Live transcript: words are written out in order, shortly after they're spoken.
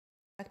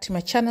Back to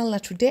my channel. Now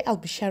today I'll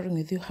be sharing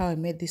with you how I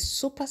made this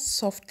super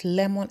soft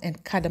lemon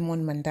and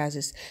cardamom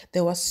mandazis.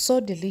 They were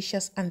so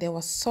delicious and they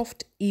were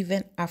soft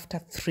even after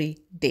 3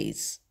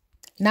 days.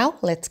 Now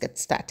let's get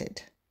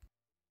started.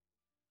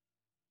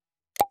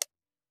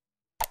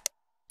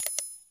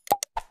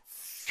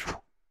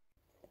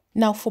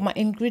 Now for my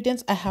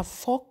ingredients, I have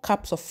 4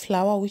 cups of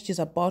flour, which is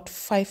about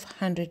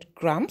 500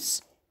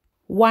 grams,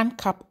 1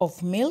 cup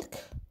of milk,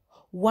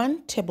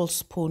 1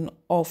 tablespoon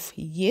of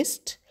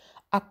yeast,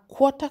 a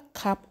 1/4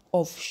 cup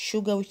of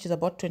sugar, which is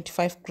about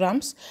 25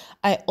 grams.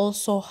 I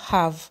also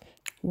have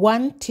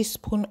 1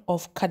 teaspoon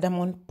of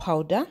cardamom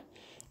powder,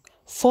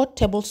 4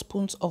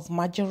 tablespoons of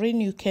margarine.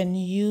 You can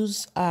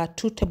use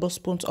 2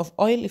 tablespoons of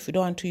oil if you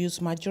don't want to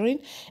use margarine.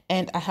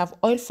 And I have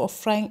oil for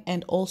frying,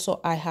 and also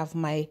I have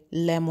my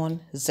lemon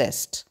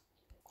zest,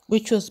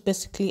 which was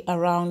basically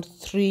around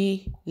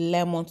 3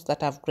 lemons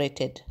that I've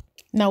grated.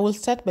 Now we'll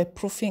start by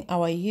proofing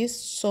our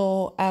yeast.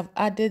 So I've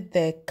added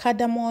the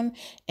cardamom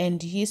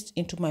and yeast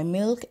into my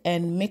milk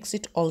and mix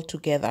it all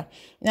together.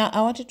 Now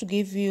I wanted to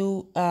give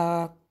you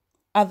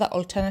other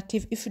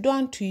alternative. If you don't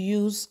want to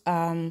use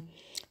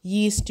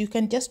yeast, you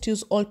can just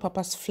use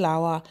all-purpose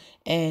flour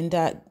and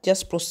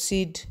just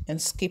proceed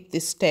and skip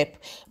this step.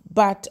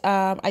 But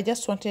I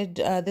just wanted,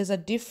 there's a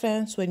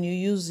difference when you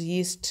use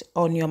yeast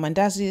on your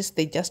mandazis.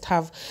 They just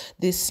have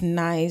this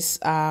nice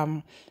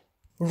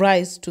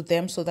rise to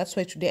them, so that's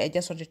why today I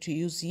just wanted to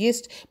use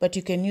yeast, but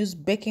you can use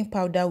baking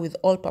powder with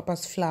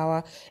all-purpose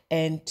flour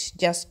and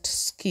just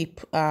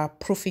skip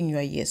proofing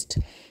your yeast.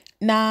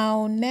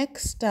 Now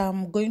next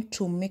I'm going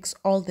to mix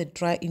all the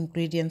dry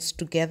ingredients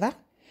together.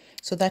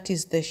 So that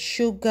is the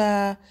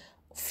sugar,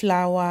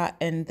 flour,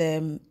 and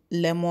the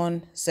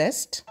lemon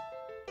zest.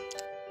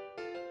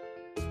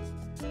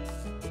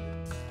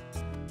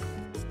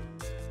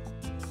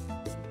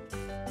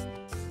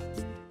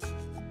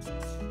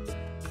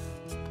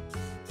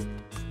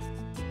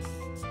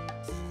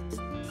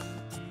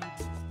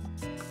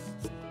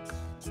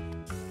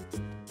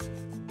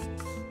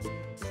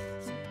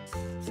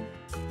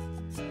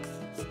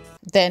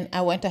 Then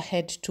I went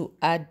ahead to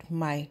add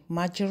my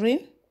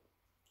margarine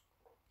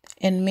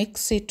and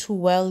mix it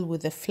well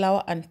with the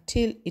flour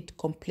until it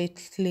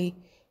completely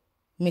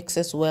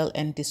mixes well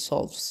and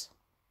dissolves.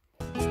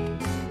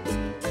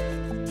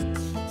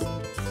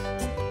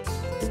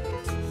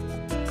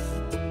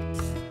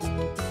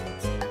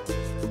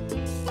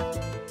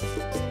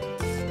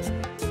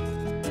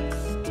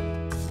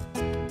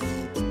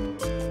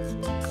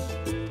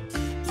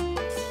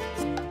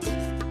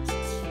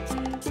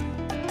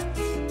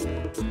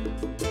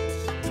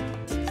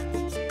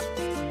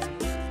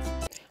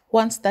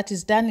 Once that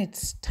is done,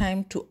 it's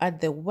time to add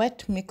the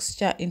wet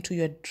mixture into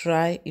your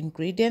dry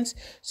ingredients.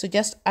 So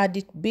just add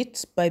it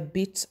bits by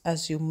bits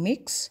as you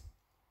mix.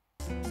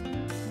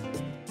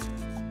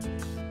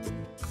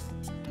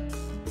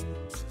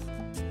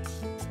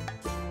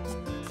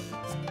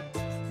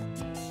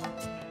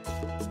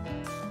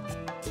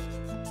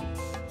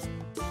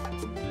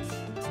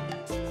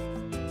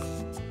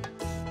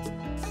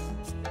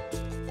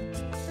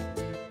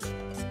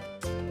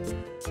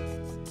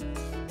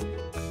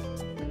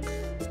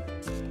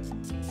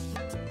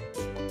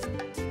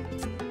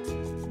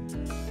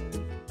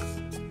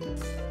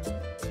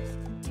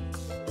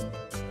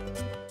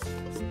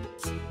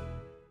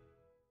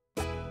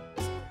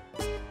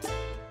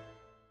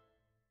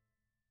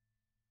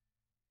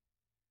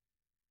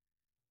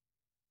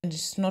 And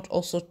it's not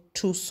also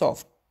too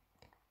soft.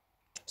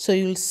 So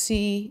you'll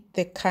see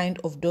the kind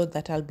of dough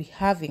that I'll be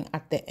having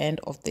at the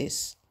end of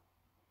this.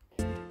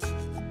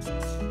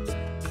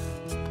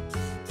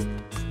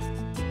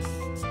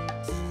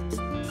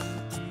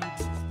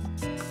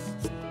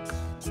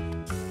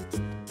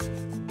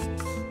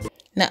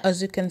 Now,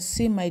 as you can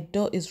see, my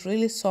dough is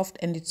really soft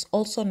and it's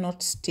also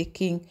not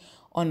sticking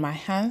on my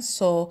hands.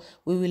 So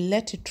we will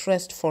let it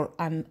rest for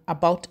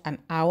about an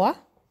hour.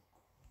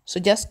 So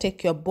just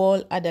take your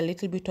bowl, add a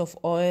little bit of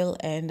oil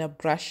and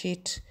brush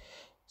it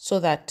so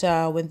that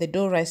when the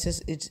dough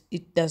rises,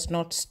 it does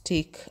not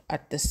stick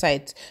at the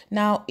sides.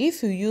 Now,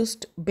 if you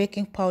used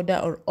baking powder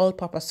or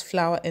all-purpose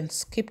flour and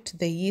skipped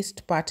the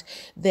yeast part,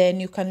 then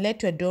you can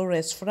let your dough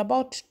rest for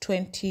about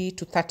 20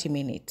 to 30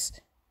 minutes.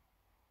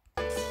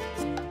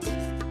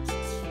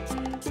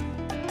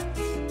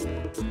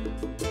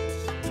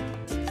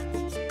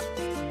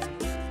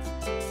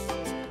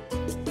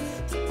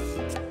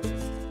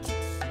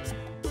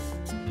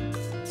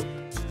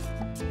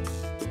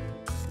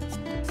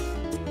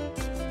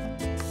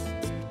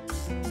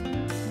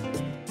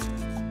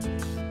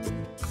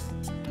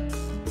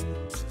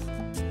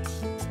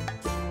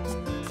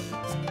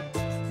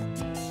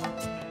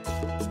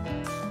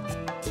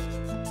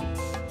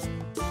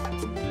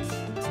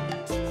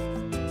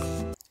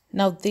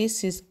 Now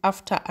this is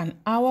after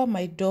an hour.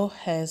 My dough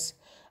has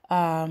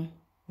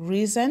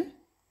risen.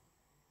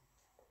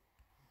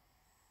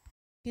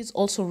 It's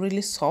also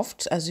really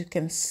soft, as you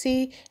can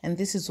see, and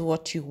this is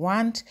what you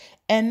want.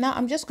 And now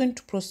I'm just going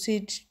to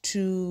proceed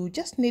to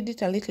just knead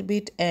it a little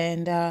bit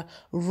and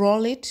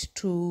roll it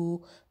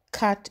to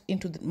cut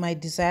into my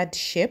desired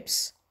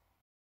shapes.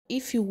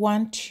 If you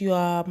want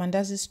your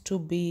mandazis to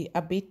be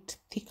a bit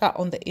thicker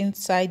on the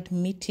inside,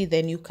 meaty,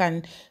 then you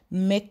can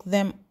make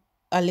them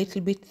a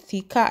little bit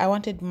thicker. I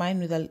wanted mine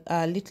with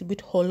a little bit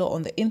hollow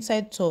on the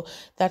inside, so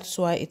that's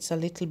why it's a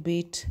little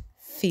bit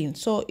thin.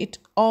 So it's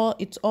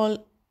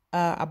all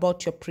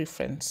about your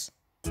preference.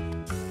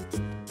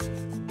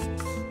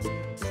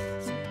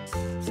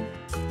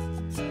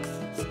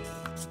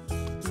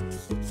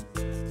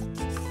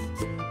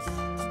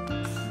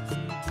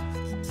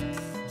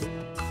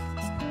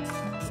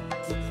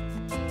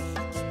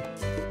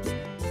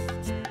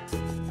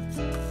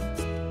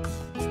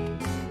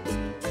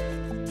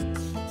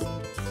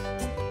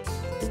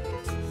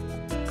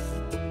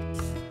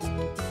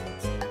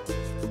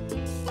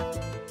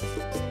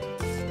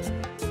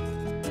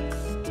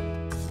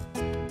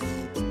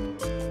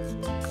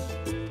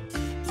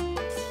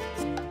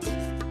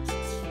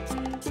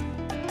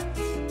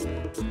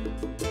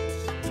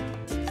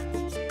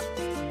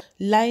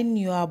 Line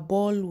your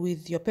bowl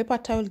with your paper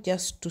towel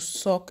just to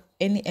soak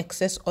any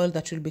excess oil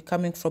that will be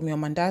coming from your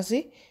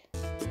mandazi.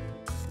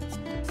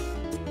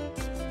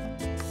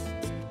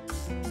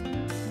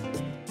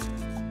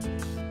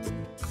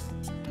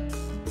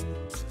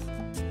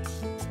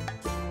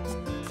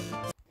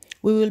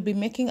 We will be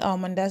making our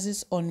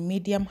mandazis on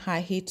medium-high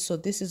heat. So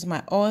this is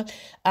my oil.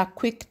 A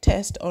quick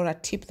test or a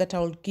tip that I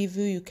will give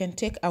you. You can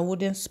take a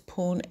wooden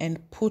spoon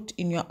and put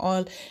in your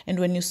oil. And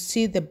when you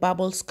see the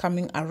bubbles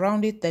coming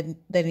around it, then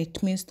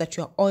it means that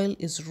your oil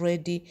is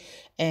ready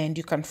and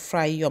you can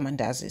fry your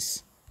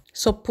mandazis.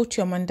 So put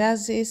your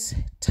mandazis,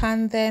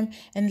 turn them,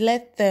 and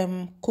let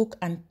them cook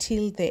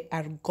until they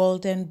are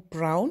golden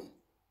brown.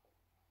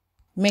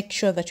 Make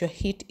sure that your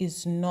heat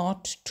is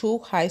not too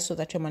high so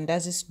that your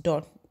mandazis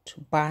don't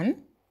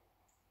burn.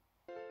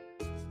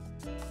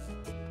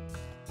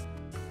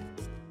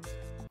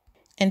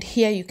 And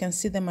here you can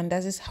see the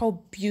mandazis,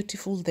 how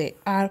beautiful they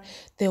are.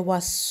 They were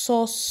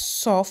so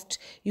soft.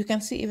 You can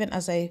see even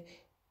as I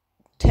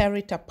tear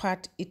it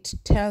apart, it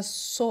tears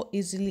so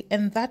easily,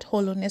 and that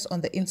hollowness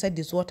on the inside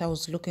is what I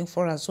was looking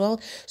for as well.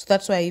 So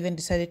that's why I even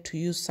decided to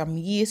use some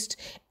yeast,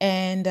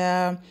 and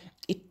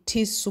it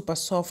is super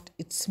soft.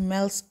 It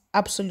smells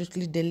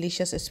absolutely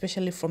delicious,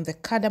 especially from the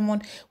cardamom,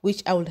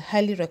 which I would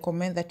highly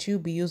recommend that you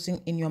be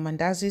using in your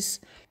mandazis.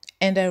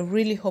 And I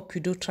really hope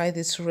you do try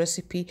this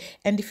recipe,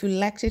 and if you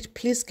liked it,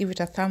 please give it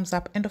a thumbs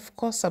up, and of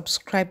course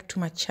subscribe to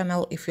my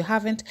channel if you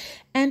haven't.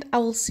 And I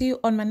will see you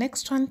on my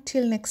next one.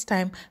 Till next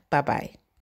time, bye bye.